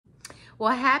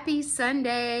Well, happy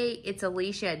Sunday. It's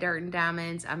Alicia at Dirt and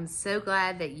Diamonds. I'm so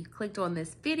glad that you clicked on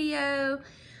this video.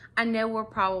 I know we're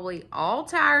probably all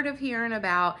tired of hearing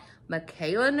about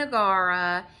Michaela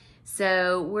Nagara.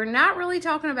 So we're not really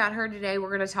talking about her today.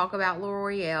 We're going to talk about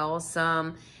L'Oreal.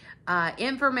 Some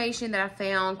information that I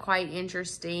found quite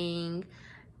interesting.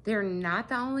 They're not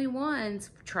the only ones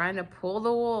trying to pull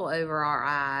the wool over our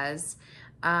eyes.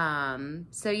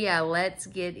 So yeah, let's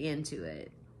get into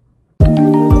it.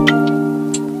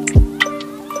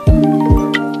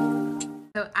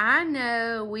 So I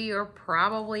know we are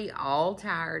probably all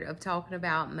tired of talking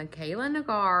about Michaela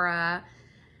Nagara,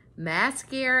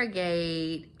 Mascara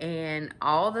Gate, and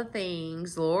all the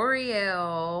things,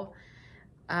 L'Oreal.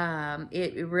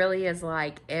 It really is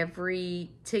like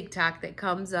every TikTok that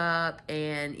comes up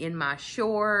and in my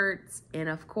shorts. And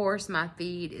of course, my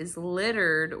feed is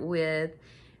littered with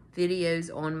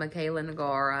videos on Michaela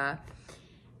Nagara.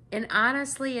 And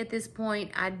honestly, at this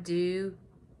point, I do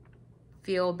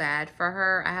feel bad for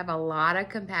her. I have a lot of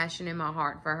compassion in my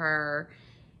heart for her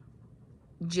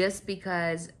just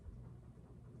because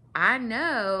I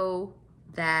know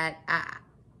that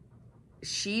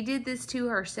she did this to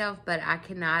herself, but I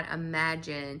cannot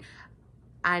imagine.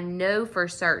 I know for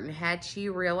certain, had she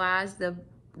realized the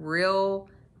real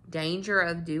danger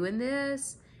of doing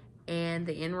this and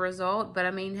the end result, but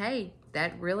I mean, hey,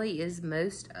 that really is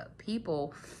most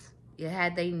people.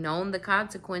 Had they known the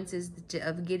consequences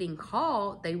of getting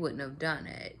caught, they wouldn't have done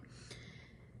it.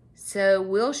 So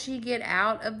will she get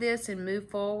out of this and move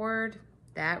forward?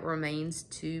 That remains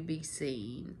to be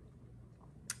seen.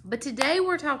 But today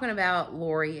we're talking about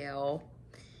L'Oreal.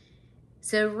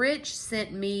 So Rich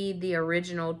sent me the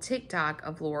original TikTok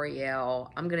of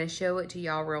L'Oreal. I'm going to show it to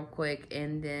y'all real quick,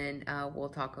 and then we'll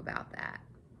talk about that.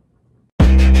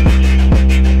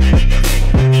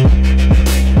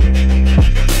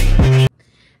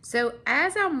 So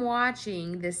as I'm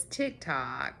watching this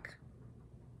TikTok,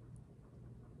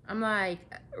 I'm like,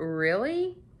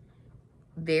 really?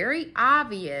 Very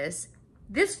obvious.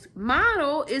 This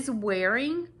model is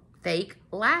wearing fake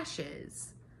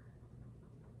lashes.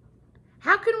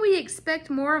 How can we expect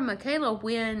more of Michaela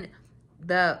when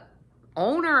the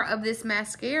owner of this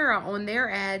mascara on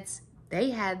their ads,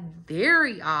 they had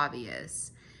very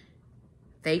obvious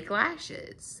fake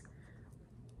lashes?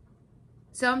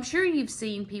 So I'm sure you've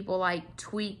seen people like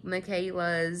tweak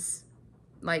Michaela's,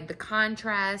 like the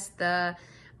contrast, the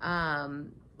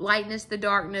lightness, the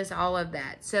darkness, all of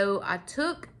that. So I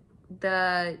took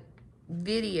the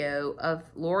video of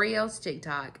L'Oreal's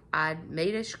TikTok. I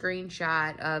made a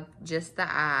screenshot of just the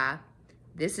eye.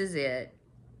 This is it.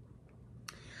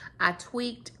 I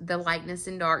tweaked the lightness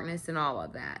and darkness and all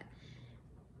of that.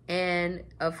 And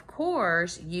of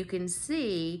course, you can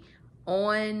see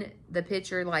on the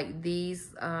picture, like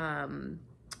these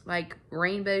like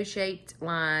rainbow shaped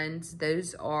lines,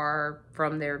 those are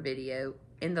from their video,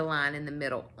 in the line in the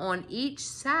middle. On each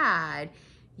side,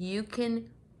 you can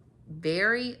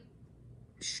very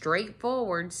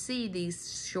straightforward see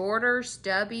these shorter,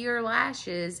 stubbier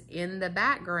lashes in the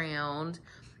background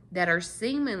that are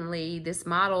seemingly this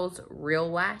model's real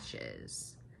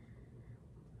lashes.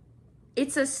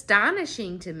 It's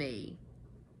astonishing to me.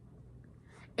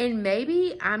 And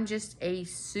maybe I'm just a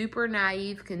super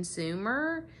naive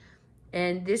consumer,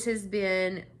 and this has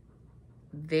been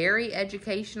very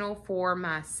educational for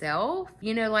myself.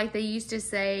 You know, like they used to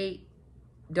say,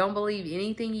 don't believe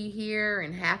anything you hear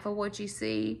and half of what you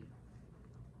see.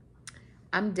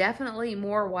 I'm definitely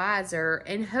more wiser,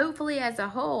 and hopefully as a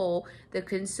whole, the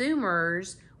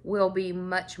consumers will be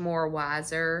much more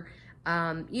wiser,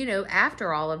 you know,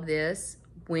 after all of this,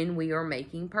 when we are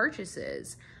making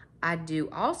purchases. I do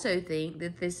also think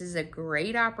that this is a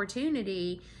great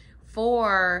opportunity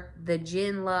for the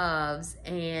Jen Loves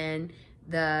and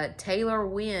the Taylor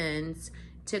Wynns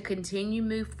to continue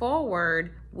move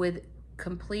forward with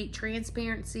complete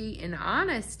transparency and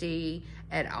honesty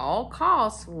at all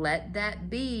costs. Let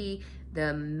that be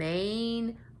the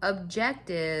main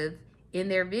objective in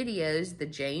their videos, the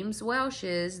James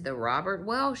Welshes, the Robert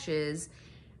Welshes,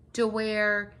 to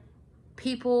where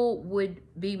people would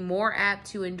be more apt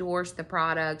to endorse the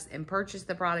products and purchase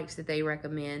the products that they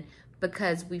recommend,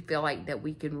 because we feel like that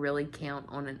we can really count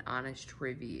on an honest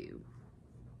review.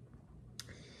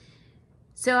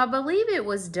 So I believe it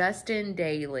was Dustin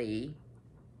Daly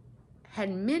had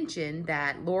mentioned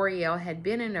that L'Oreal had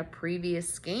been in a previous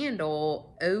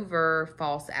scandal over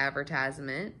false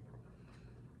advertisement.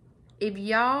 If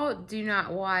y'all do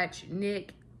not watch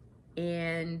Nick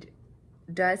and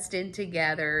Dustin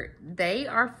together. They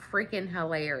are freaking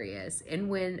hilarious. And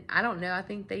when, I don't know, I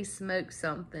think they smoked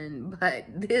something, but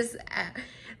this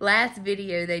last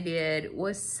video they did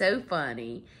was so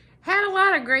funny. Had a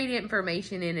lot of great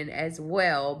information in it as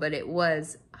well, but it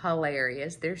was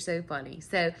hilarious. They're so funny.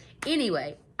 So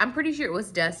anyway, I'm pretty sure it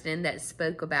was Dustin that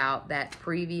spoke about that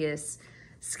previous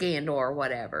scandal or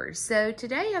whatever. So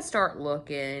today I start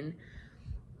looking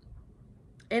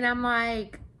and I'm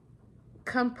like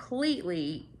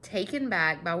completely taken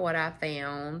back by what I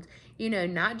found. You know,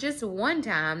 not just one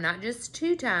time, not just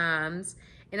 2 times.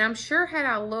 And I'm sure had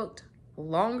I looked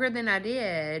longer than I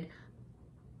did,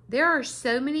 there are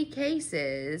so many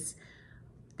cases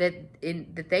that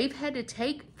they've had to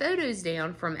take photos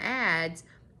down from ads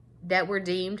that were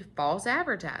deemed false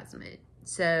advertisement.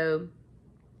 So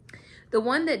the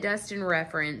one that Dustin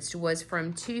referenced was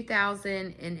from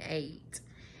 2008.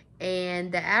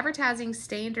 And the Advertising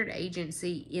Standard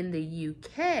Agency in the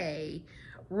UK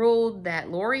ruled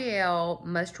that L'Oreal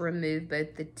must remove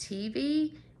both the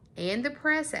TV and the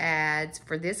press ads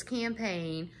for this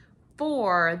campaign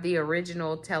for the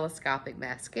original telescopic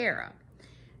mascara.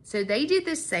 So they did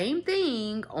the same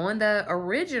thing on the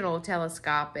original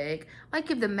telescopic. Like,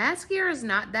 if the mascara is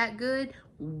not that good,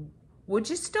 we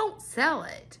just don't sell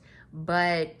it.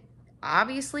 But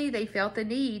obviously they felt the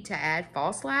need to add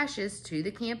false lashes to the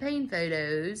campaign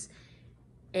photos,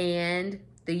 and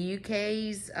the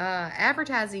UK's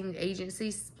advertising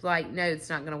agency's like, no, it's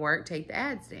not going to work, take the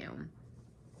ads down.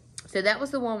 So that was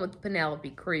the one with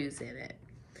Penelope Cruz in it.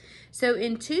 So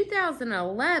in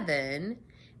 2011,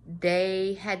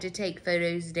 they had to take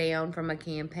photos down from a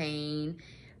campaign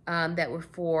that were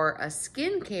for a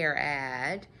skincare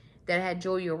ad that had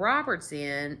Julia Roberts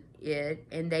in it,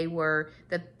 and the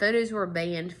photos were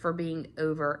banned for being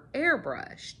over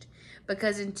airbrushed,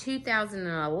 because in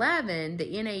 2011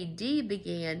 the NAD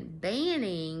began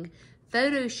banning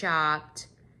photoshopped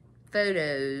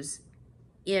photos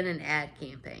in an ad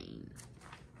campaign,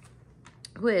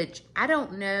 which I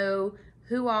don't know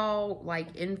who all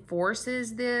like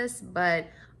enforces this, but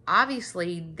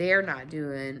obviously they're not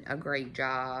doing a great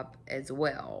job as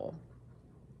well.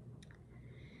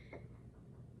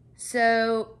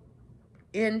 So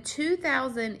in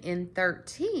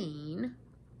 2013,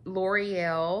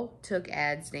 L'Oreal took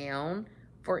ads down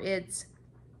for its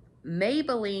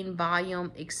Maybelline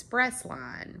Volume Express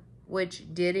line,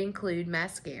 which did include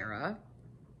mascara,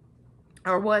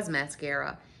 or was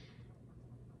mascara.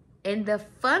 And the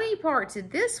funny part to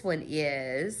this one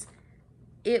is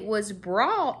it was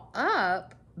brought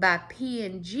up by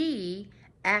P&G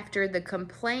after the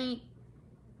complaint.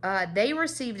 They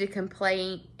received a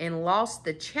complaint and lost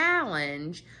the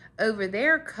challenge over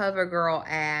their CoverGirl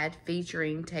ad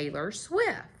featuring Taylor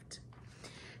Swift.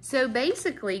 So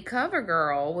basically,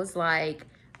 CoverGirl was like,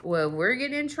 well, we're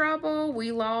getting in trouble.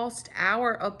 We lost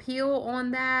our appeal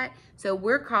on that, so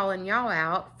we're calling y'all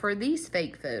out for these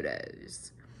fake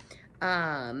photos.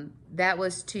 That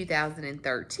was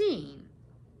 2013.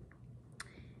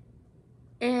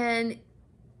 And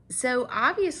so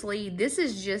obviously this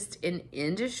is just an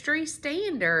industry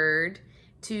standard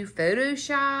to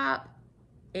Photoshop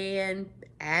and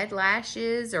add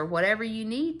lashes or whatever you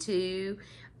need to.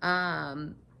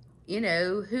 You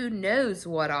know, who knows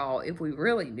what all, if we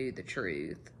really knew the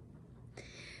truth.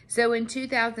 So in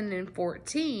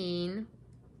 2014,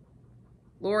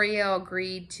 L'Oreal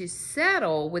agreed to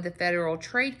settle with the Federal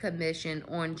Trade Commission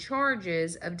on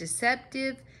charges of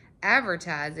deceptive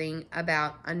advertising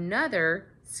about another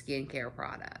skincare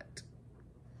product.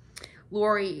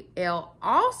 L'Oreal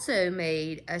also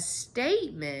made a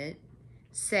statement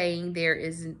saying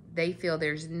they feel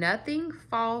there's nothing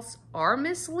false or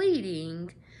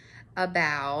misleading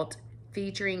about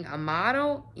featuring a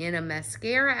model in a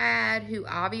mascara ad who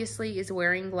obviously is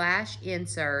wearing lash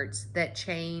inserts that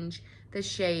change the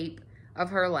shape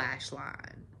of her lash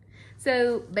line.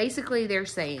 So basically they're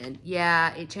saying,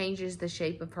 yeah, it changes the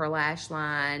shape of her lash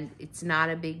line. It's not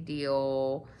a big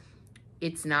deal.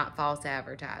 It's not false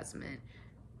advertisement.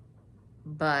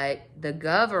 But the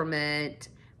government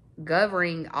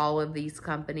governing all of these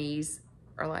companies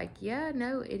are like, yeah,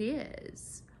 no, it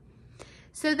is.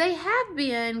 So they have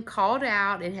been called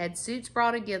out and had suits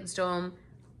brought against them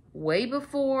way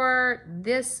before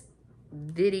this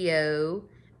video,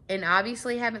 and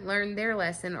obviously haven't learned their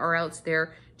lesson, or else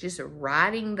they're just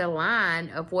riding the line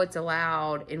of what's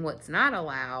allowed and what's not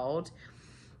allowed.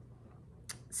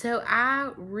 So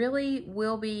I really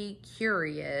will be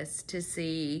curious to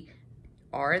see,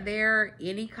 are there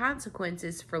any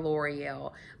consequences for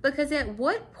L'Oreal? Because at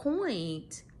what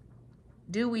point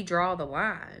do we draw the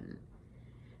line?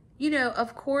 You know,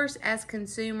 of course, as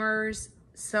consumers,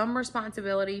 some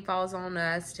responsibility falls on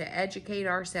us to educate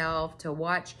ourselves, to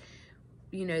watch,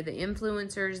 you know, the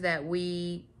influencers that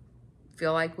we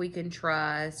feel like we can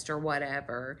trust or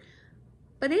whatever.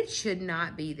 But it should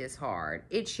not be this hard.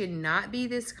 It should not be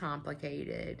this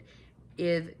complicated.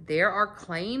 If there are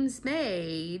claims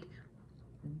made,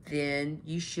 then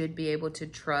you should be able to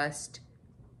trust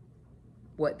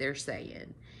what they're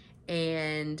saying.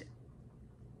 And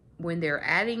when they're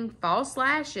adding false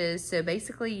lashes, so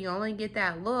basically you only get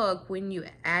that look when you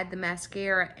add the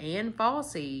mascara and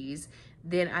falsies,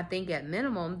 then I think at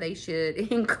minimum they should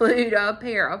include a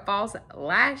pair of false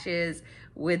lashes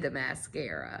with the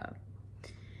mascara.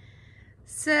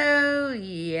 So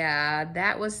yeah,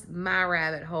 that was my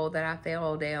rabbit hole that I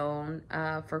fell down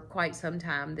for quite some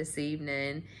time this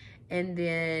evening. And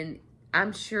then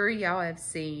I'm sure y'all have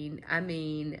seen, I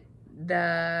mean,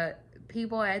 the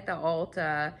people at the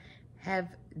Ulta have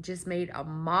just made a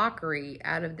mockery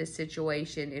out of the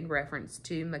situation in reference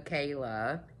to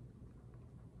Mikayla.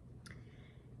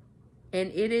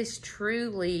 And it is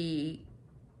truly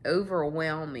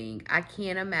overwhelming. I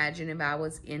can't imagine if I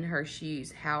was in her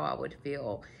shoes how I would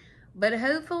feel. But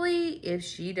hopefully, if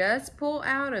she does pull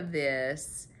out of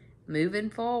this moving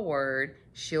forward,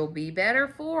 she'll be better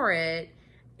for it.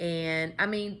 And I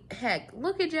mean, heck,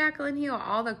 look at Jaclyn Hill,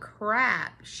 all the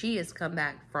crap she has come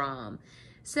back from.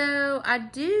 So I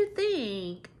do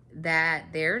think that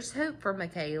there's hope for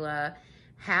Mikayla.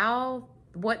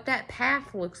 What that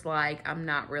path looks like, I'm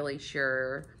not really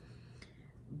sure.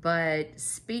 But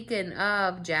speaking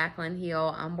of Jaclyn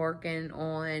Hill, I'm working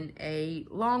on a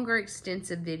longer,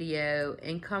 extensive video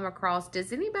and come across,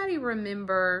 does anybody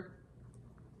remember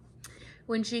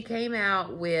when she came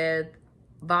out with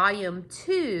volume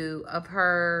 2 of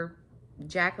her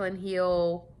Jaclyn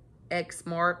Hill X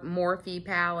Morphe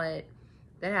palette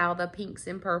that had all the pinks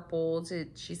and purples?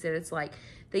 She said it's like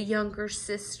the younger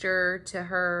sister to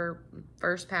her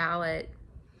first palette.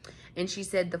 And she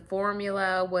said the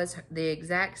formula was the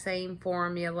exact same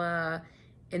formula.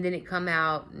 And then it come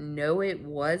out, no, it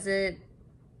wasn't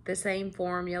the same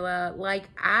formula. Like,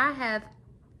 I have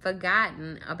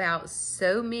forgotten about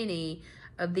so many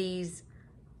of these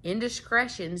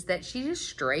indiscretions that she just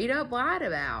straight up lied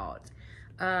about.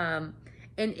 And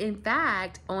in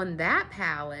fact, on that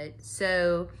palette,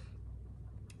 so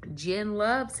Jen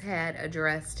Loves had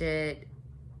addressed it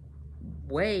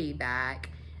way back,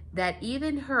 that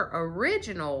even her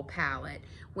original palette,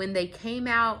 when they came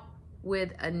out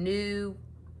with a new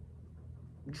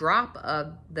drop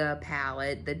of the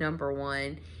palette, the number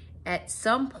 1, at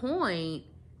some point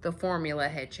the formula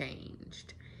had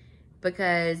changed.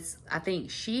 Because I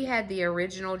think she had the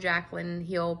original Jaclyn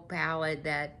Hill palette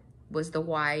that was the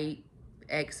white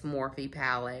X Morphe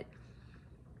palette.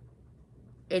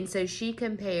 And so she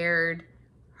compared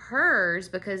hers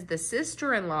because the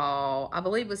sister-in-law, I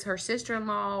believe it was her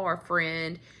sister-in-law or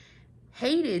friend,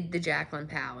 hated the Jaclyn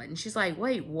palette. And she's like,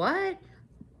 wait, what?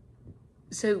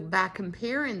 So by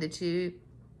comparing the two,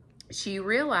 she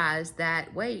realized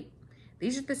that, wait,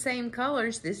 these are the same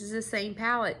colors. This is the same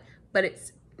palette, but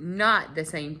it's not the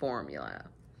same formula.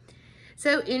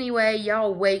 So anyway,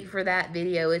 y'all wait for that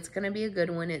video. It's going to be a good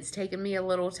one. It's taken me a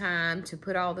little time to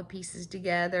put all the pieces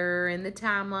together and the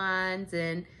timelines.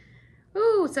 And,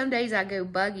 ooh, some days I go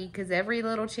buggy because every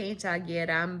little chance I get,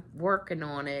 I'm working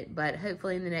on it. But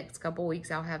hopefully in the next couple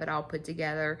weeks, I'll have it all put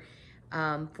together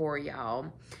for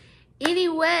y'all.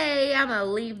 Anyway, I'm going to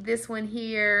leave this one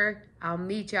here. I'll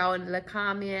meet y'all in the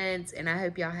comments. And I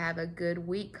hope y'all have a good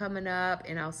week coming up.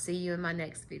 And I'll see you in my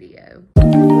next video.